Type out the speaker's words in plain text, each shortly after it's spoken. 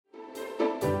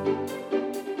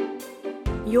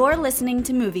You're listening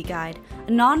to Movie Guide,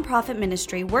 a non-profit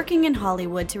ministry working in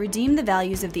Hollywood to redeem the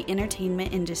values of the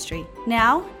entertainment industry.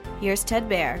 Now, here's Ted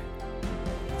Baer.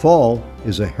 Fall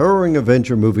is a harrowing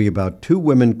adventure movie about two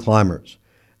women climbers.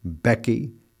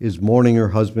 Becky is mourning her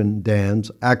husband Dan's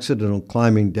accidental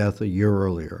climbing death a year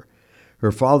earlier.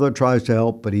 Her father tries to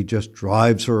help, but he just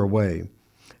drives her away.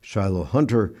 Shiloh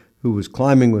Hunter, who was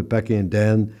climbing with Becky and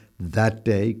Dan that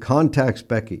day, contacts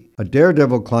Becky, a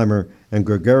daredevil climber and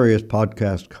gregarious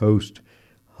podcast host.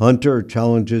 Hunter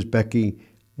challenges Becky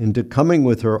into coming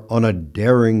with her on a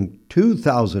daring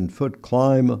 2,000-foot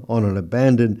climb on an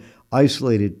abandoned,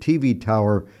 isolated TV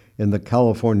tower in the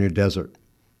California desert.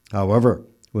 However,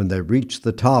 when they reach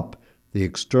the top, the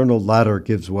external ladder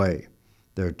gives way.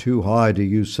 They're too high to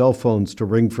use cell phones to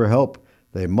ring for help.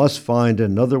 They must find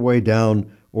another way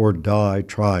down or die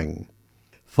trying.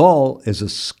 Fall is a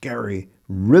scary,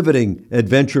 riveting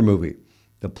adventure movie.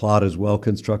 The plot is well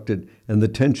constructed and the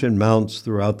tension mounts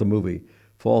throughout the movie.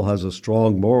 Fall has a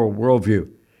strong moral worldview.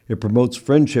 It promotes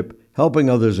friendship, helping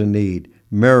others in need,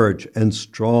 marriage, and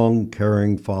strong,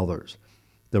 caring fathers.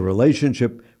 The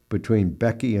relationship between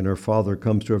Becky and her father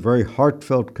comes to a very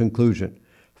heartfelt conclusion.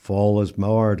 Fall is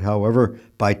marred, however,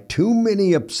 by too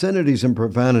many obscenities and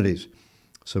profanities.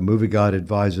 So Movie Guide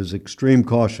advises extreme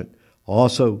caution.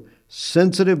 Also,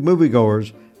 sensitive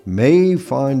moviegoers may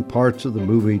find parts of the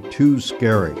movie too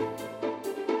scary.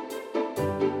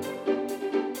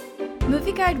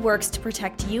 Movie Guide works to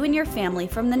protect you and your family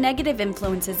from the negative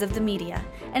influences of the media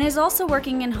and is also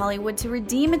working in Hollywood to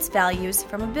redeem its values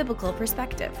from a biblical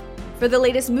perspective. For the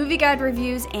latest Movie Guide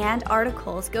reviews and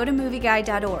articles, go to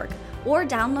movieguide.org or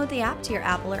download the app to your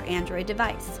Apple or Android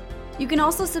device. You can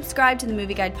also subscribe to the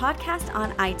Movie Guide podcast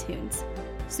on iTunes.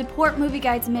 Support Movie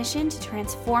Guide's mission to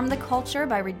transform the culture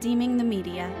by redeeming the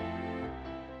media.